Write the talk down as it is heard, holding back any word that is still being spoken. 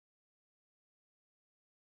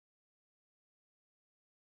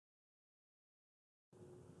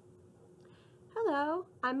Hello,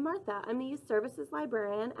 I'm Martha. I'm the Youth Services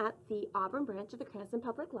Librarian at the Auburn branch of the Cranston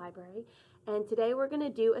Public Library. And today we're going to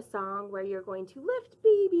do a song where you're going to lift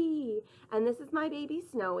baby. And this is my baby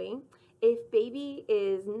Snowy. If baby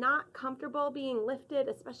is not comfortable being lifted,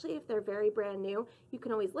 especially if they're very brand new, you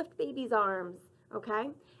can always lift baby's arms, okay?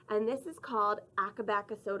 And this is called Acka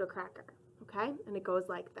Backa Soda Cracker, okay? And it goes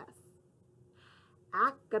like this.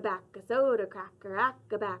 Acka Backa Soda Cracker,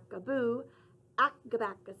 Acka Backa Boo. Acka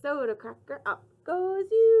Backa Soda Cracker, up goes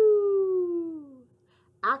you.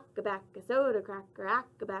 Acka Backa Soda Cracker,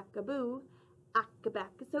 Acka Backa Boo. Acka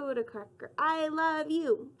Backa Soda Cracker, I love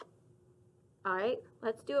you. All right,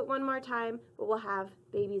 let's do it one more time, but we'll have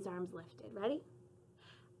baby's arms lifted. Ready?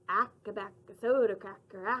 Acka Backa Soda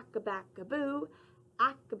Cracker, Acka Backa Boo.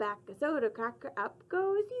 Acka Backa Soda Cracker, up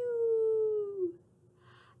goes you.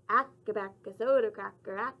 Acka Backa Soda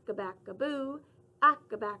Cracker, Acka Backa Boo.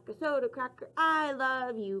 Acka Backa Soda Cracker, I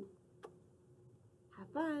love you. Have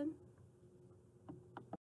fun.